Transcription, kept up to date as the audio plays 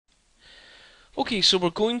Okay, so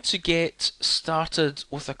we're going to get started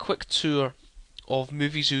with a quick tour of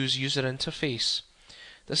Muvizu's user interface.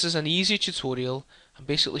 This is an easy tutorial. I'm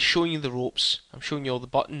basically showing you the ropes, I'm showing you all the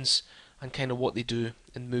buttons and kind of what they do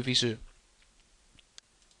in Muvizu.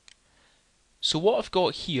 So what I've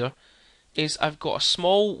got here is I've got a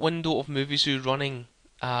small window of Muvizu running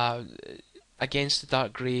uh, against the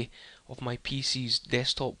dark grey of my PC's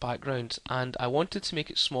desktop background, and I wanted to make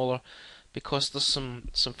it smaller because there's some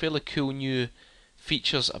fairly cool new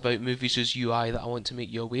features about Muvizu's UI that I want to make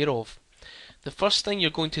you aware of. The first thing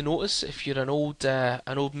you're going to notice if you're an old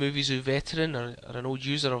Muvizu veteran or an old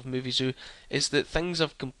user of Muvizu is that things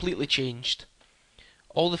have completely changed.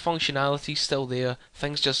 All the functionality's still there,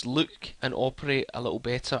 things just look and operate a little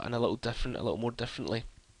better and a little different, a little more differently.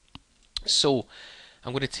 So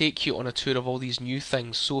I'm going to take you on a tour of all these new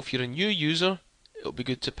things. So if you're a new user, it'll be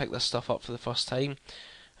good to pick this stuff up for the first time.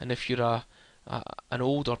 And if you're an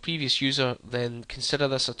old or previous user, then consider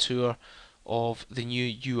this a tour of the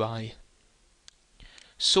new UI.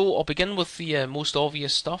 So I'll begin with the most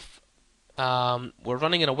obvious stuff. We're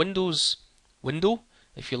running in a Windows window,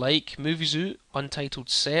 if you like, Muvizu, untitled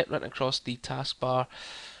set, written across the taskbar,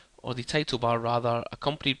 or the title bar rather,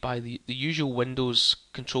 accompanied by the usual Windows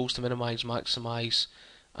controls to minimize, maximize,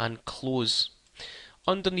 and close.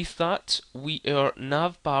 Underneath that, our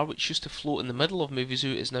nav bar, which used to float in the middle of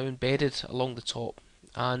Muvizu, is now embedded along the top.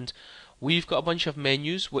 And we've got a bunch of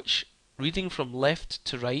menus which, reading from left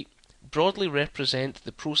to right, broadly represent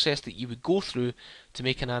the process that you would go through to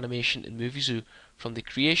make an animation in Muvizu, from the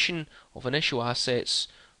creation of initial assets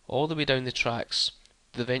all the way down the tracks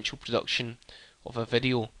to the eventual production of a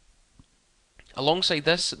video. Alongside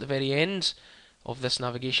this, at the very end of this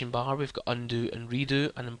navigation bar, we've got undo and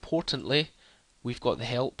redo, and importantly, we've got the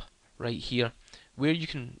help right here, where you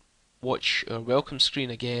can watch our welcome screen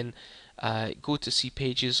again, go to see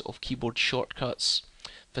pages of keyboard shortcuts,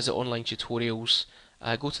 visit online tutorials,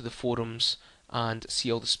 go to the forums, and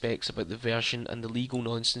see all the specs about the version and the legal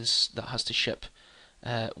nonsense that has to ship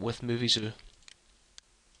with Muvizu.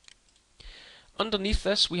 Underneath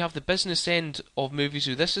this, we have the business end of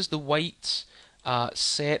Muvizu. This is the white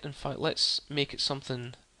set. In fact, let's make it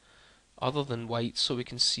something other than white so we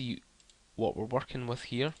can see what we're working with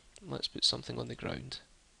here. Let's put something on the ground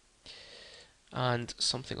and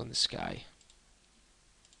something on the sky.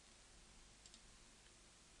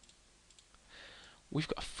 We've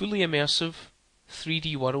got a fully immersive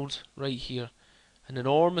 3D world right here, an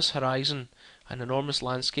enormous horizon, an enormous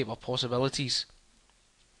landscape of possibilities.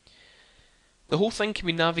 The whole thing can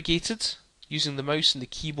be navigated using the mouse and the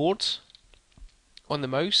keyboard on the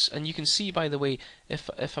mouse, and you can see, by the way,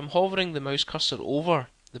 if I'm hovering the mouse cursor over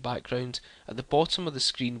the background, at the bottom of the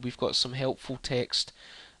screen we've got some helpful text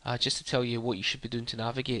just to tell you what you should be doing to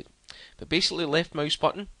navigate. But basically, left mouse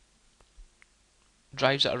button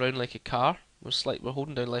drives it around like a car. We're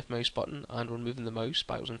holding down left mouse button and we're moving the mouse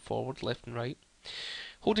backwards and forward, left and right.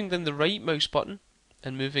 Holding down the right mouse button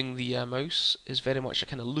and moving the mouse is very much a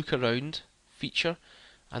kind of look around feature,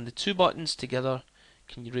 and the two buttons together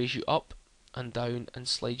can raise you up and down and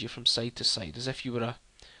slide you from side to side as if you were a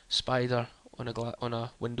spider on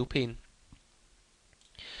a window pane.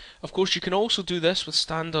 Of course, you can also do this with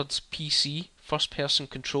standard PC first person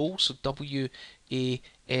control, so W, A,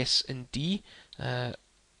 S and D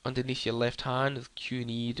underneath your left hand with Q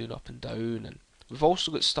and E doing up and down, and we've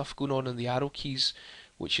also got stuff going on in the arrow keys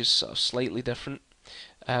which is sort of slightly different.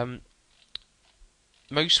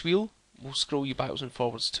 Mouse wheel will scroll you backwards and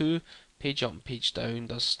forwards too, page up and page down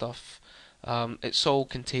does stuff. It's all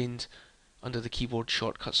contained under the keyboard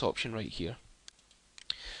shortcuts option right here.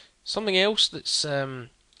 Something else that's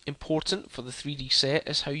important for the 3D set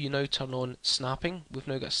is how you now turn on snapping. We've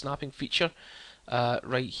now got a snapping feature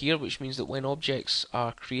right here, which means that when objects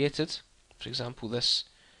are created, for example this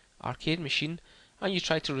arcade machine, and you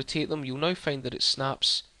try to rotate them, you'll now find that it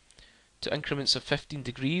snaps to increments of 15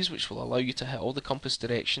 degrees, which will allow you to hit all the compass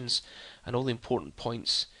directions and all the important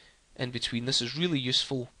points in between. This is really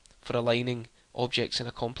useful for aligning objects in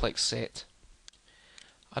a complex set.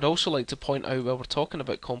 I'd also like to point out, while we're talking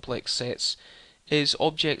about complex sets, is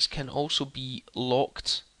objects can also be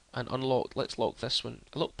locked and unlocked. Let's lock this one.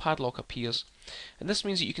 A little padlock appears, and this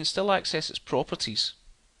means that you can still access its properties,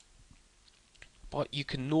 but you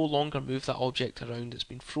can no longer move that object around. It's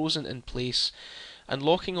been frozen in place, and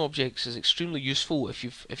locking objects is extremely useful if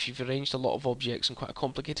you've arranged a lot of objects in quite a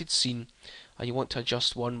complicated scene and you want to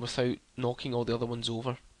adjust one without knocking all the other ones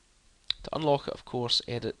over. To unlock it, of course,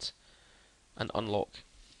 edit and unlock.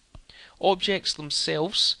 Objects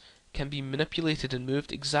themselves can be manipulated and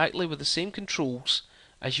moved exactly with the same controls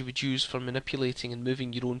as you would use for manipulating and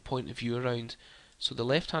moving your own point of view around. So the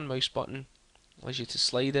left hand mouse button allows you to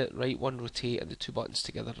slide it, right one, rotate, and the two buttons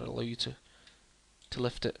together allow you to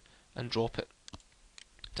lift it and drop it.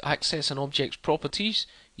 To access an object's properties,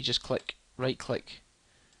 you just right click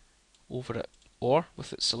over it, or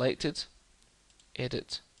with it selected,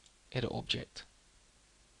 edit object.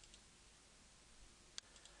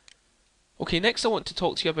 Okay, next I want to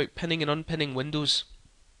talk to you about pinning and unpinning windows.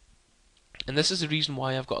 And this is the reason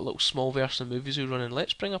why I've got a little small version of Muvizu running.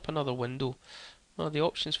 Let's bring up another window. Well, the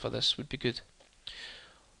options for this would be good.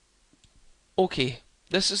 Okay,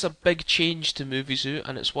 this is a big change to Muvizu,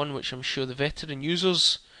 and it's one which I'm sure the veteran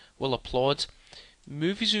users will applaud.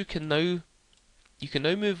 Muvizu you can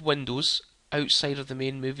now move windows outside of the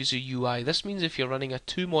main Muvizu UI. This means if you're running a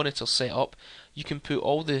 2-monitor setup, you can put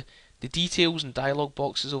all the details and dialog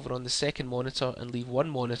boxes over on the second monitor and leave one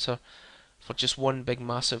monitor for just one big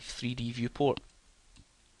massive 3D viewport.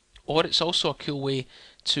 Or it's also a cool way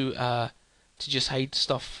to just hide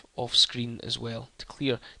stuff off screen as well, to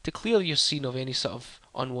clear your scene of any sort of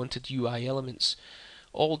unwanted UI elements.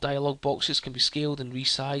 All dialog boxes can be scaled and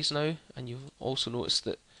resized now, and you've also noticed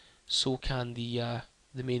that so can the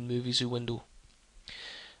main Muvizu window.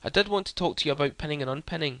 I did want to talk to you about pinning and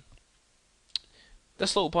unpinning.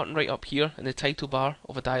 This little button right up here in the title bar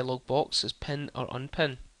of a dialog box is pin or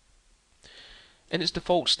unpin. In its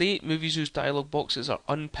default state, Muvizu's dialog boxes are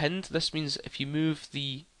unpinned. This means if you move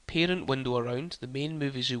the parent window around, the main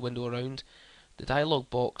Muvizu window around, the dialog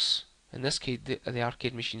box, in this case the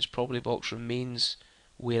arcade machine's property box, remains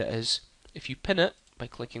where it is. If you pin it by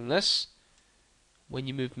clicking this, when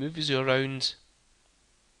you move Muvizu around,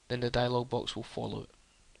 then the dialog box will follow it.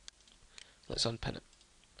 Let's unpin it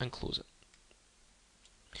and close it.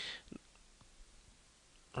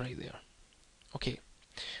 Right there. Okay,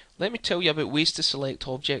 let me tell you about ways to select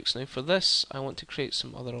objects. Now for this I want to create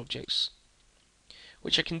some other objects,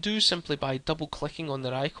 which I can do simply by double clicking on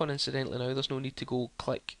their icon. Incidentally, now there's no need to go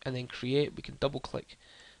click and then create. We can double click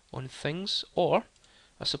on things, or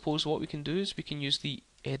I suppose what we can do is we can use the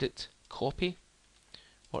edit copy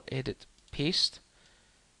or edit paste,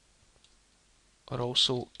 or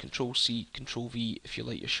also Control C, Control V if you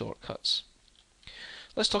like your shortcuts.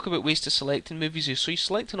 Let's talk about ways to select in Muvizu. So you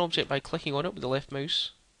select an object by clicking on it with the left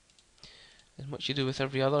mouse, and what you do with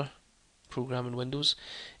every other program in Windows.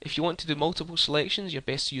 If you want to do multiple selections, you're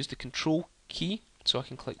best to use the Control key. So I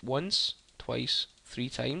can click once, twice, 3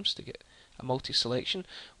 times to get a multi-selection.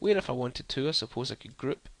 Where if I wanted to, I suppose I could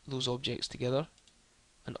group those objects together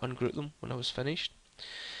and ungroup them when I was finished.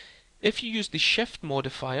 If you use the Shift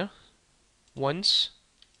modifier once,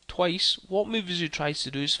 twice, what Muvizu tries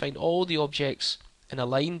to do is find all the objects in a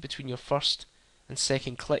line between your first and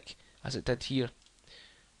second click, as it did here.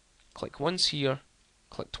 Click once here,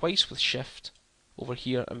 click twice with Shift over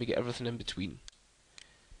here, and we get everything in between.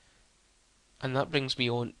 And that brings me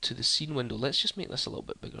on to the scene window. Let's just make this a little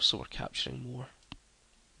bit bigger so we're capturing more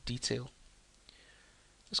detail.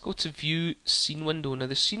 Let's go to View Scene Window. Now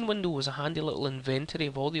the scene window is a handy little inventory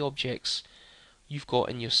of all the objects you've got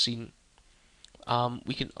in your scene.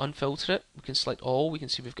 We can unfilter it, we can select all, we can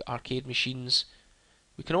see we've got arcade machines.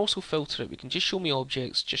 We can also filter it, we can just show me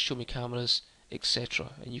objects, just show me cameras,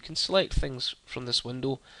 etc. And you can select things from this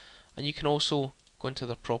window, and you can also go into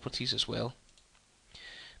their properties as well.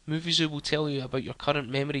 Muvizu will tell you about your current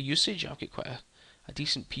memory usage. I've got quite a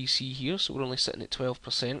decent PC here, so we're only sitting at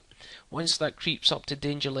 12%. Once that creeps up to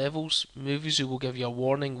danger levels, Muvizu will give you a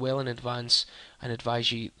warning well in advance and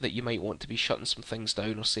advise you that you might want to be shutting some things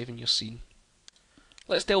down or saving your scene.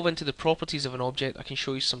 Let's delve into the properties of an object. I can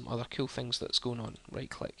show you some other cool things that's going on. Right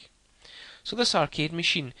click. So this arcade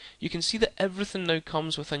machine, you can see that everything now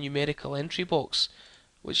comes with a numerical entry box,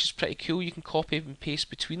 which is pretty cool. You can copy and paste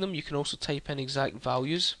between them. You can also type in exact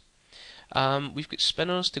values. We've got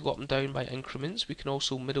spinners to go up and down by increments. We can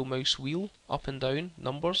also middle mouse wheel up and down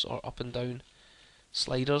numbers, or up and down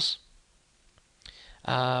sliders.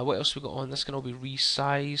 What else we got on? This can all be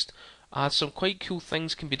resized. Some quite cool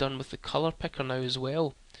things can be done with the colour picker now as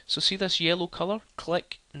well. So see this yellow colour?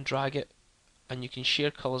 Click and drag it, and you can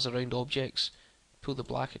share colours around objects. Pull the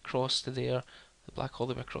black across to there, the black all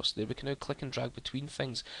the way across there. We can now click and drag between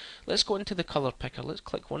things. Let's go into the colour picker. Let's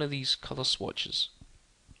click one of these colour swatches.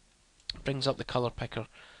 It brings up the colour picker.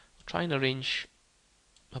 I'll try and arrange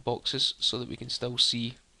my boxes so that we can still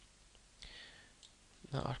see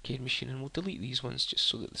that arcade machine, and we'll delete these ones just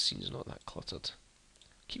so that the scene's not that cluttered.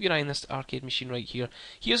 Keep your eye on this arcade machine right here.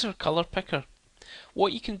 Here's our colour picker.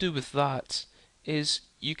 What you can do with that is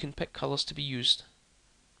you can pick colours to be used.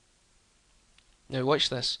 Now watch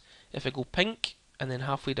this. If I go pink and then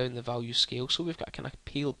halfway down the value scale, so we've got a kind of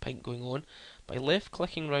pale pink going on, by left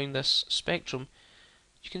clicking around this spectrum,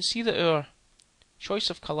 you can see that our choice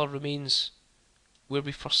of colour remains where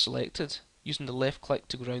we first selected, using the left click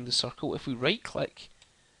to go around the circle. If we right click,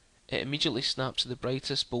 it immediately snaps to the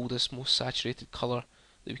brightest, boldest, most saturated colour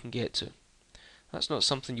that we can get to. That's not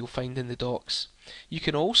something you'll find in the docs. You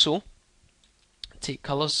can also take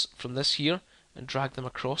colours from this here and drag them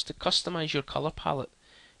across to customise your colour palette.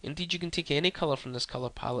 Indeed, you can take any colour from this colour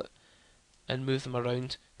palette and move them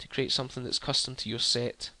around to create something that's custom to your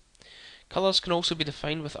set. Colours can also be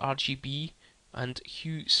defined with RGB and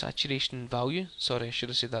hue, saturation and value. Sorry, I should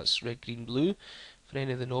have said that's red, green, blue for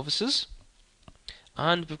any of the novices.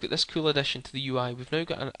 And we've got this cool addition to the UI. We've now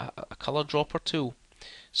got a colour dropper tool.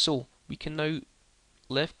 So we can now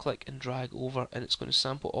left click and drag over, and it's going to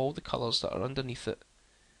sample all the colours that are underneath it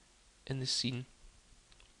in the scene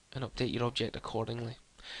and update your object accordingly.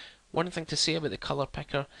 One thing to say about the colour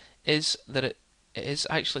picker is that it is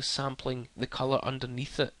actually sampling the colour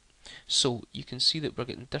underneath it. So you can see that we're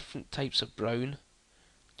getting different types of brown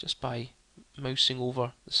just by mousing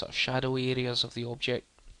over the sort of shadowy areas of the object.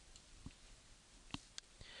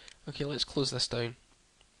 Okay, let's close this down.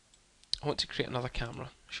 I want to create another camera,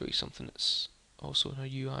 show you something that's also in our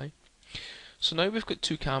UI. So now we've got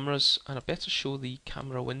two cameras, and I better show the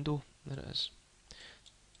camera window. There it is.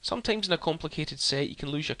 Sometimes in a complicated set you can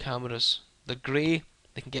lose your cameras. They're grey,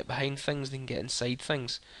 they can get behind things, they can get inside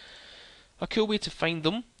things. A cool way to find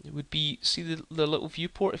them would be, see the little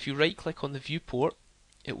viewport? If you right click on the viewport,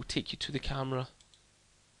 it will take you to the camera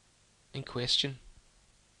in question.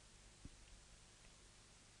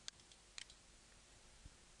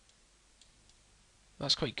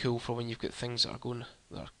 That's quite cool for when you've got things that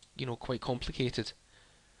are quite complicated.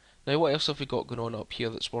 Now what else have we got going on up here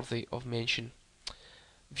that's worthy of mention?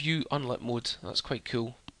 View unlit mode, that's quite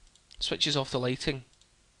cool. Switches off the lighting.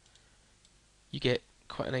 You get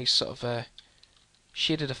quite a nice sort of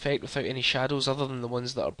shaded effect without any shadows other than the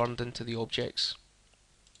ones that are burned into the objects.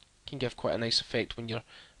 Can give quite a nice effect when you're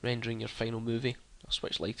rendering your final movie. I'll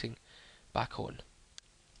switch lighting back on.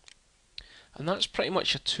 And that's pretty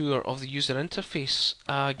much a tour of the user interface.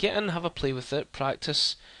 Get in, have a play with it,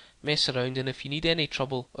 practice, mess around, and if you need any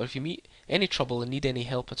trouble, or if you meet any trouble and need any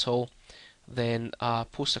help at all, then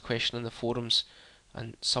post a question in the forums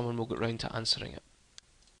and someone will get round to answering it.